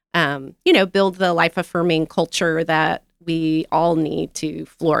to, build the life-affirming culture that we all need to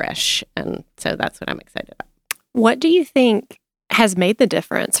flourish. And so that's what I'm excited about. What do you think has made the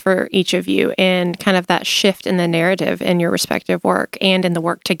difference for each of you in kind of that shift in the narrative in your respective work and in the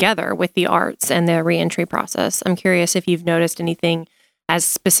work together with the arts and the reentry process? I'm curious if you've noticed anything as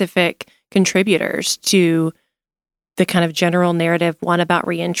specific contributors to the kind of general narrative, one, about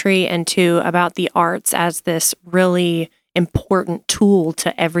reentry, and two, about the arts as this really important tool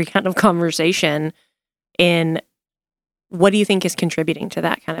to every kind of conversation. In what do you think is contributing to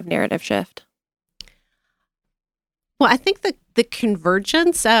that kind of narrative shift? Well, I think the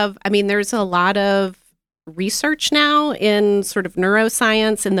convergence of, there's a lot of research now in sort of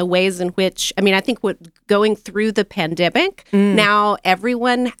neuroscience and the ways in which, I think going through the pandemic, now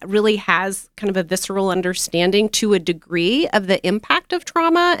everyone really has kind of a visceral understanding to a degree of the impact of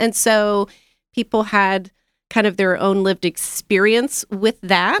trauma. And so people had kind of their own lived experience with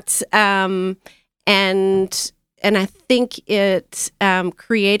that. And I think it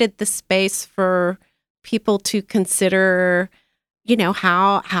created the space for people to consider,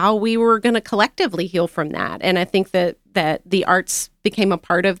 how we were going to collectively heal from that. And I think that the arts became a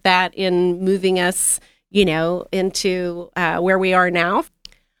part of that in moving us, into where we are now.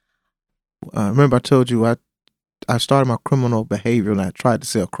 Remember I told you I started my criminal behavior and I tried to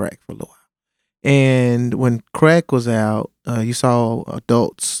sell crack for a little while. And when crack was out, you saw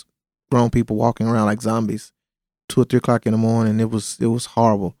adults, grown people walking around like zombies, 2 or 3 o'clock in the morning. It was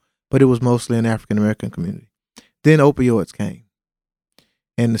horrible, but it was mostly in the African American community. Then opioids came,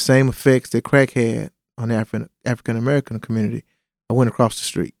 and the same effects that crack had on the African American community went across the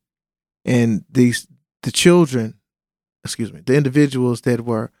street. And the individuals that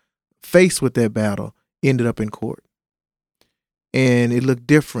were faced with that battle ended up in court, and it looked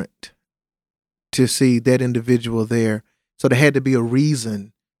different to see that individual there. So there had to be a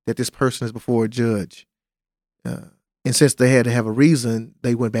reason that this person is before a judge. And since they had to have a reason,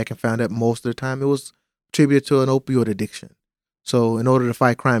 they went back and found out most of the time it was attributed to an opioid addiction. So in order to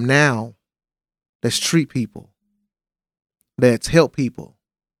fight crime now, let's treat people. Let's help people.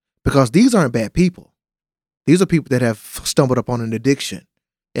 Because these aren't bad people. These are people that have stumbled upon an addiction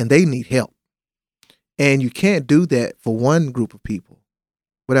and they need help. And you can't do that for one group of people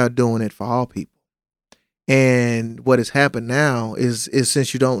without doing it for all people. And what has happened now is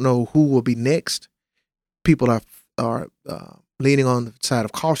since you don't know who will be next, people are leaning on the side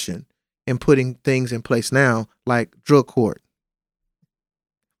of caution and putting things in place now, like drug court.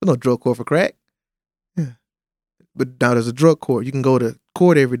 There's no drug court for crack. Yeah. But now there's a drug court. You can go to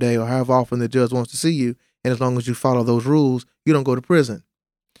court every day or however often the judge wants to see you, and as long as you follow those rules, you don't go to prison.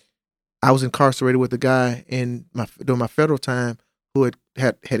 I was incarcerated with a guy during my federal time who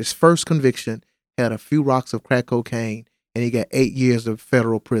had his first conviction, had a few rocks of crack cocaine, and he got 8 years of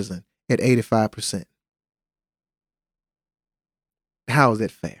federal prison at 85%. How is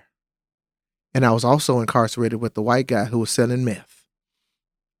that fair? And I was also incarcerated with the white guy who was selling meth.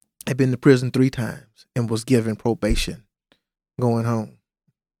 I'd been to prison 3 times and was given probation going home.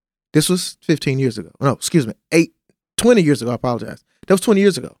 This was 15 years ago. No, excuse me, 20 years ago. I apologize. That was 20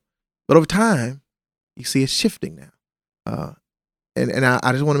 years ago. But over time, you see it's shifting now. And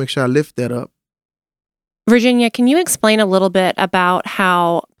I just want to make sure I lift that up. Virginia, can you explain a little bit about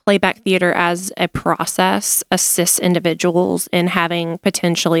how playback theater as a process assists individuals in having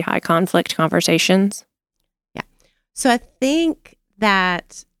potentially high conflict conversations? Yeah. So I think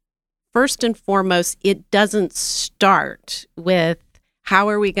that first and foremost, it doesn't start with how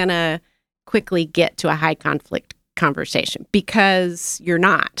are we going to quickly get to a high conflict conversation, because you're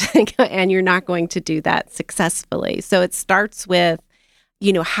not, and you're not going to do that successfully. So it starts with,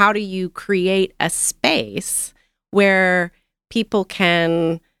 how do you create a space where people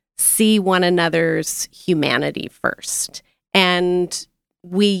can see one another's humanity first? And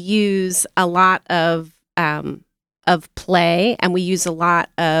we use a lot of play, and we use a lot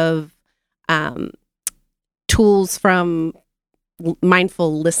of tools from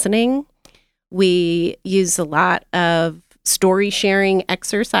mindful listening. We use a lot of story sharing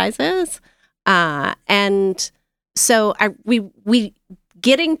exercises, and so we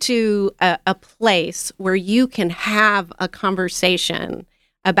getting to a place where you can have a conversation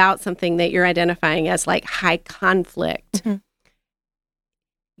about something that you're identifying as like high conflict. Mm-hmm.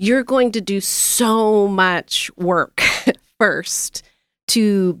 You're going to do so much work first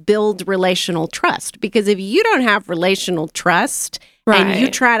to build relational trust, because if you don't have relational trust, right, and you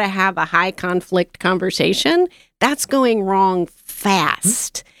try to have a high conflict conversation, that's going wrong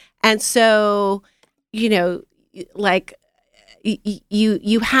fast. Mm-hmm. And so, like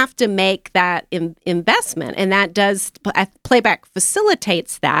you have to make that investment, and that does playback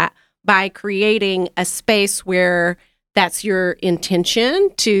facilitates that by creating a space where that's your intention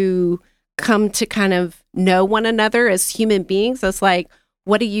to come to kind of know one another as human beings. It's like,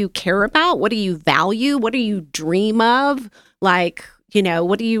 what do you care about? What do you value? What do you dream of? Like,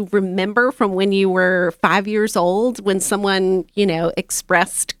 what do you remember from when you were 5 years old when someone,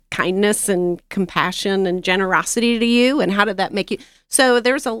 expressed kindness and compassion and generosity to you? And how did that make you? So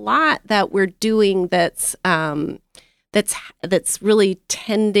there's a lot that we're doing that's really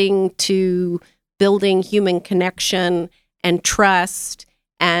tending to building human connection and trust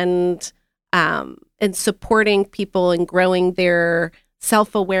and supporting people and growing their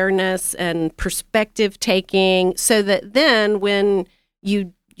self-awareness and perspective taking, so that then when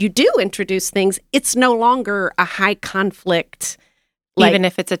you do introduce things, it's no longer a high conflict. Even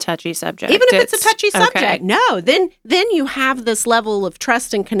if it's a touchy subject. Even if it's a touchy subject. Okay. No, then you have this level of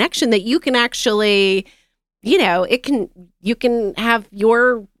trust and connection that you can actually, you can have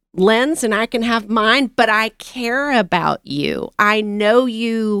your lens and I can have mine, but I care about you. I know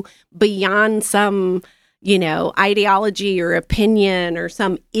you beyond some, ideology or opinion or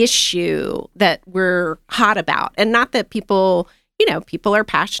some issue that we're hot about. And not that people are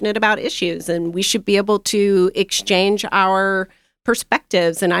passionate about issues, and we should be able to exchange our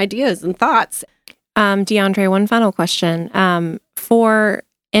perspectives and ideas and thoughts. DeAndre, one final question. For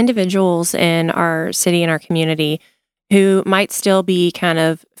individuals in our city and our community who might still be kind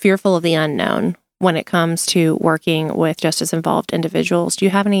of fearful of the unknown when it comes to working with justice involved individuals, do you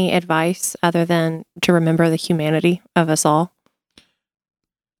have any advice other than to remember the humanity of us all?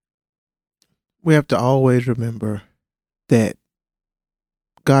 We have to always remember that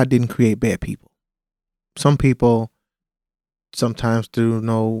God didn't create bad people. Some people, sometimes through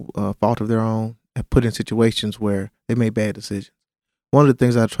no fault of their own, have put in situations where they made bad decisions. One of the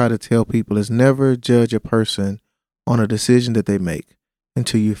things I try to tell people is never judge a person on a decision that they make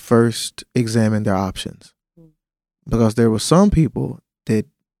until you first examine their options. Because there were some people that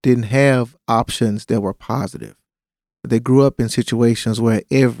didn't have options that were positive. They grew up in situations where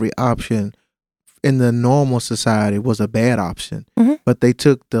every option in the normal society was a bad option, but they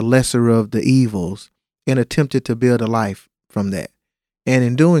took the lesser of the evils and attempted to build a life from that. And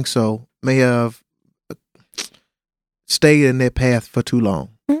in doing so, may have stayed in that path for too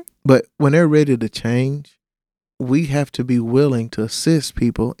long. But when they're ready to change, we have to be willing to assist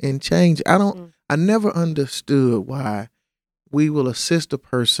people in change. I never understood why we will assist a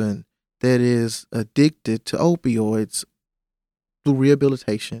person that is addicted to opioids through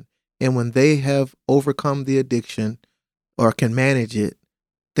rehabilitation. And when they have overcome the addiction or can manage it,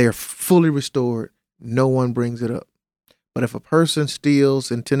 they're fully restored. No one brings it up. But if a person steals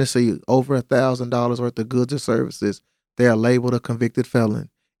in Tennessee over $1,000 worth of goods or services, they are labeled a convicted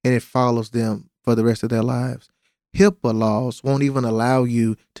felon, and it follows them for the rest of their lives. HIPAA laws won't even allow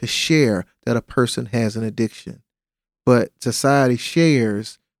you to share that a person has an addiction. But society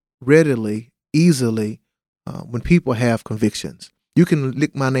shares readily, easily, when people have convictions. You can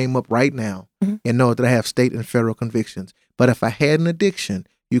look my name up right now and know that I have state and federal convictions. But if I had an addiction,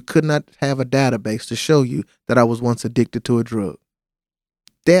 you could not have a database to show you that I was once addicted to a drug.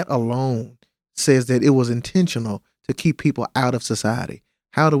 That alone says that it was intentional to keep people out of society.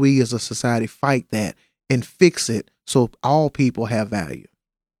 How do we as a society fight that and fix it so all people have value?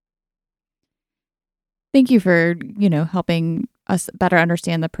 Thank you for, helping us better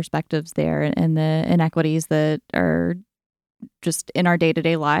understand the perspectives there and the inequities that are just in our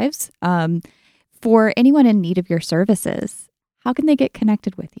day-to-day lives. For anyone in need of your services, how can they get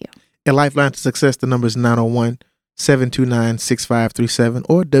connected with you? At Lifeline to Success, the number is 901-729-6537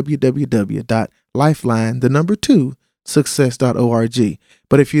 or www.lifeline2success.org.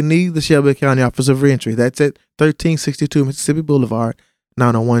 But if you need the Shelby County Office of Reentry, that's at 1362 Mississippi Boulevard,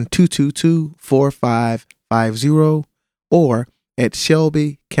 901-222-4550, or at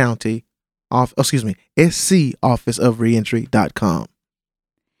Shelby County scofficeofreentry.com.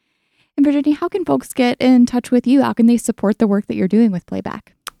 And Virginia, how can folks get in touch with you? How can they support the work that you're doing with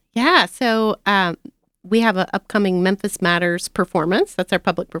Playback? Yeah, so we have an upcoming Memphis Matters performance. That's our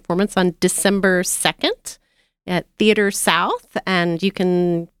public performance on December 2nd at Theater South. And you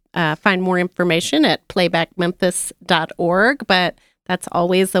can find more information at playbackmemphis.org. But that's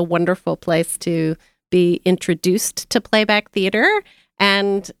always a wonderful place to be introduced to Playback Theater.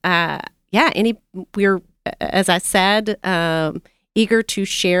 And we're, as I said, eager to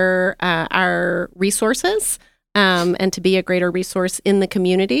share our resources and to be a greater resource in the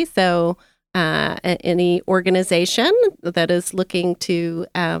community. So any organization that is looking to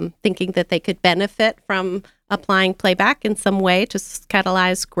thinking that they could benefit from applying Playback in some way to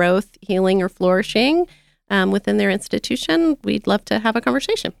catalyze growth, healing, or flourishing within their institution, we'd love to have a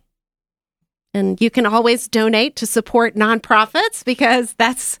conversation. And you can always donate to support nonprofits, because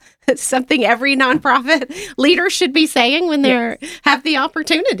that's something every nonprofit leader should be saying when they have the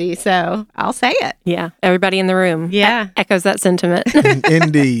opportunity. So I'll say it. Yeah. Everybody in the room echoes that sentiment.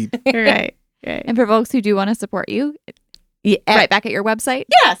 Indeed. Right. And for folks who do want to support you, right back at your website?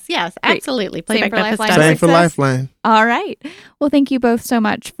 Yes, absolutely. Same for Lifeline. Same for Lifeline. All right. Well, thank you both so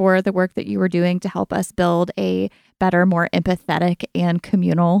much for the work that you were doing to help us build a better, more empathetic and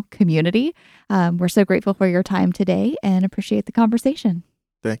communal community. We're so grateful for your time today and appreciate the conversation.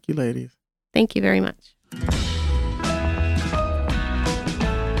 Thank you, ladies. Thank you very much.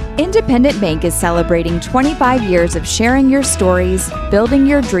 Independent Bank is celebrating 25 years of sharing your stories, building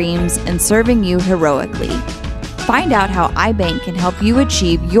your dreams, and serving you heroically. Find out how iBank can help you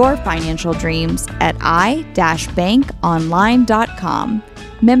achieve your financial dreams at i-bankonline.com.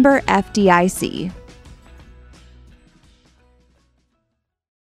 Member FDIC.